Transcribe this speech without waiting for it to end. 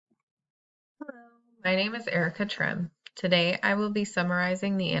My name is Erica Trim. Today I will be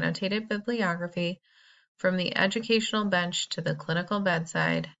summarizing the annotated bibliography from the educational bench to the clinical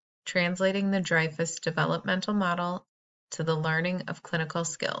bedside, translating the Dreyfus developmental model to the learning of clinical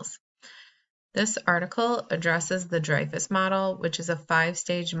skills. This article addresses the Dreyfus model, which is a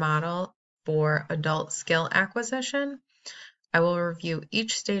 5-stage model for adult skill acquisition. I will review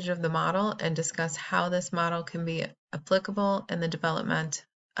each stage of the model and discuss how this model can be applicable in the development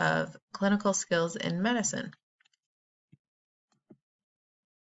of clinical skills in medicine.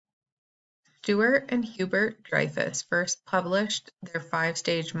 Stewart and Hubert Dreyfus first published their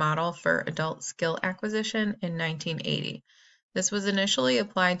 5-stage model for adult skill acquisition in 1980. This was initially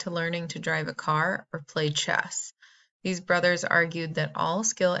applied to learning to drive a car or play chess. These brothers argued that all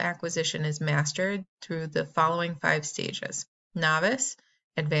skill acquisition is mastered through the following 5 stages: novice,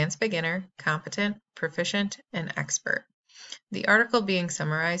 advanced beginner, competent, proficient, and expert. The article being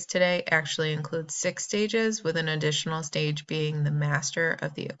summarized today actually includes 6 stages, with an additional stage being the master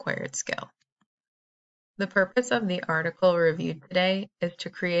of the acquired skill. The purpose of the article reviewed today is to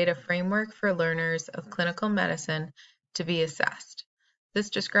create a framework for learners of clinical medicine to be assessed. This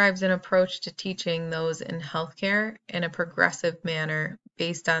describes an approach to teaching those in healthcare in a progressive manner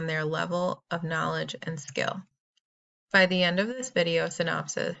based on their level of knowledge and skill. By the end of this video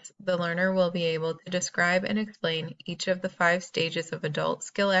synopsis, the learner will be able to describe and explain each of the 5 stages of adult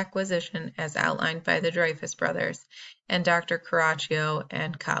skill acquisition as outlined by the Dreyfus brothers and Dr. Caraccio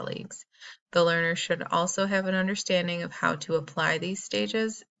and colleagues. The learner should also have an understanding of how to apply these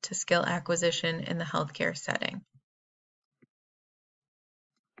stages to skill acquisition in the healthcare setting.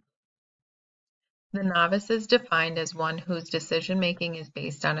 The novice is defined as one whose decision-making is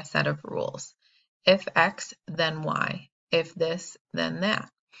based on a set of rules. If X, then Y. If this, then that.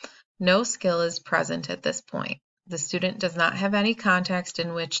 No skill is present at this point. The student does not have any context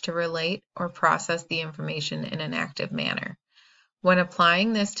in which to relate or process the information in an active manner. When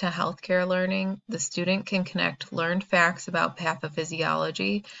applying this to healthcare learning, the student can connect learned facts about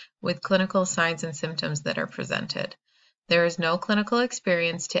pathophysiology with clinical signs and symptoms that are presented. There is no clinical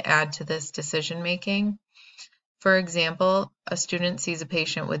experience to add to this decision-making. For example, a student sees a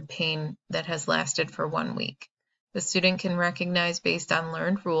patient with pain that has lasted for 1 week. The student can recognize based on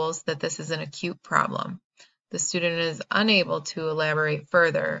learned rules that this is an acute problem. The student is unable to elaborate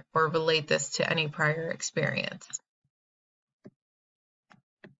further or relate this to any prior experience.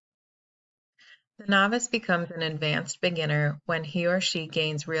 The novice becomes an advanced beginner when he or she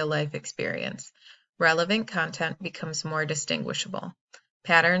gains real-life experience. Relevant content becomes more distinguishable.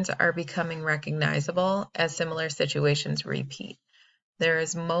 Patterns are becoming recognizable as similar situations repeat. There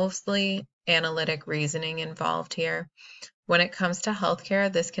is mostly analytic reasoning involved here. When it comes to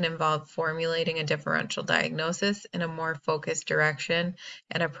healthcare, this can involve formulating a differential diagnosis in a more focused direction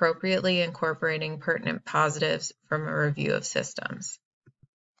and appropriately incorporating pertinent positives from a review of systems.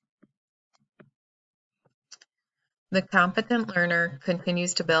 The competent learner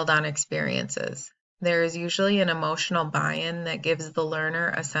continues to build on experiences. There is usually an emotional buy-in that gives the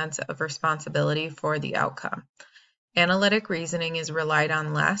learner a sense of responsibility for the outcome. Analytic reasoning is relied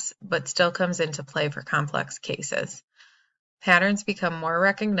on less, but still comes into play for complex cases. Patterns become more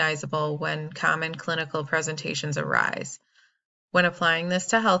recognizable when common clinical presentations arise. When applying this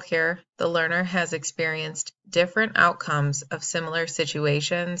to healthcare, the learner has experienced different outcomes of similar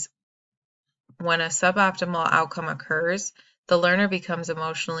situations. When a suboptimal outcome occurs, the learner becomes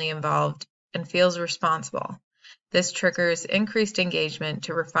emotionally involved and feels responsible. This triggers increased engagement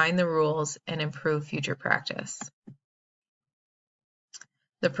to refine the rules and improve future practice.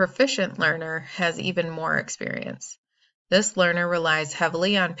 The proficient learner has even more experience. This learner relies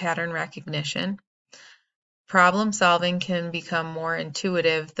heavily on pattern recognition. Problem solving can become more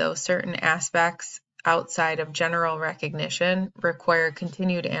intuitive, though certain aspects outside of general recognition require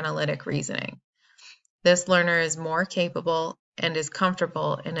continued analytic reasoning. This learner is more capable and is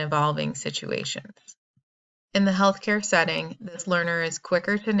comfortable in evolving situations. In the healthcare setting, this learner is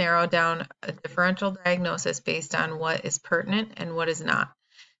quicker to narrow down a differential diagnosis based on what is pertinent and what is not.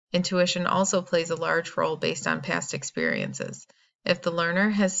 Intuition also plays a large role based on past experiences. If the learner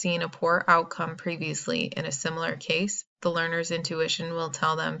has seen a poor outcome previously in a similar case, the learner's intuition will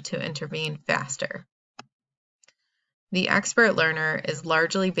tell them to intervene faster. The expert learner is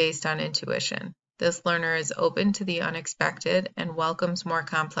largely based on intuition. This learner is open to the unexpected and welcomes more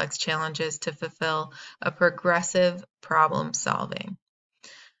complex challenges to fulfill a progressive problem solving.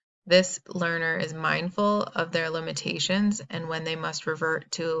 This learner is mindful of their limitations and when they must revert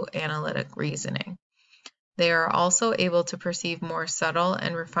to analytic reasoning. They are also able to perceive more subtle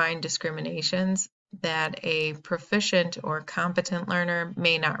and refined discriminations that a proficient or competent learner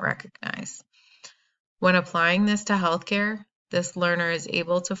may not recognize. When applying this to healthcare, this learner is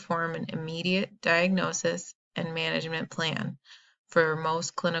able to form an immediate diagnosis and management plan for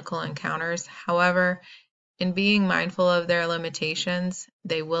most clinical encounters. However, in being mindful of their limitations,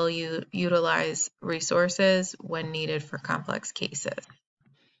 they will utilize resources when needed for complex cases.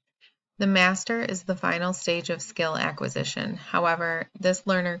 The master is the final stage of skill acquisition. However, this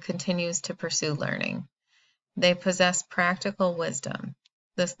learner continues to pursue learning. They possess practical wisdom.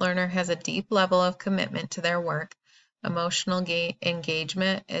 This learner has a deep level of commitment to their work. Emotional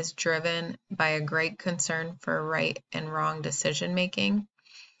engagement is driven by a great concern for right and wrong decision making.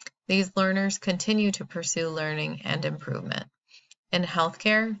 These learners continue to pursue learning and improvement. In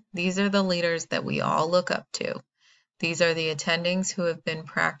healthcare, these are the leaders that we all look up to. These are the attendings who have been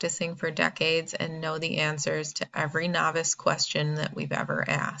practicing for decades and know the answers to every novice question that we've ever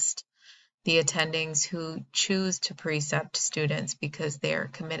asked. The attendings who choose to precept students because they are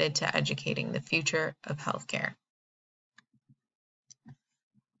committed to educating the future of healthcare.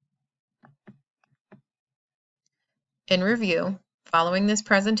 In review, following this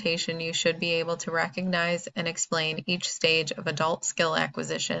presentation, you should be able to recognize and explain each stage of adult skill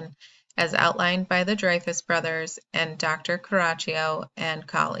acquisition as outlined by the Dreyfus brothers and Dr. Caraccio and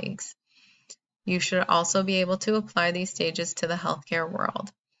colleagues. You should also be able to apply these stages to the healthcare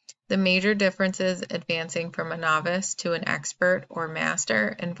world. The major differences advancing from a novice to an expert or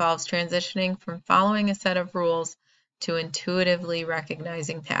master involves transitioning from following a set of rules to intuitively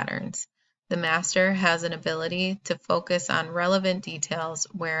recognizing patterns. The master has an ability to focus on relevant details,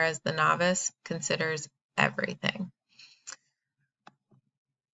 whereas the novice considers everything.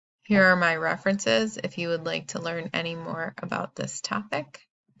 Here are my references if you would like to learn any more about this topic.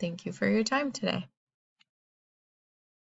 Thank you for your time today.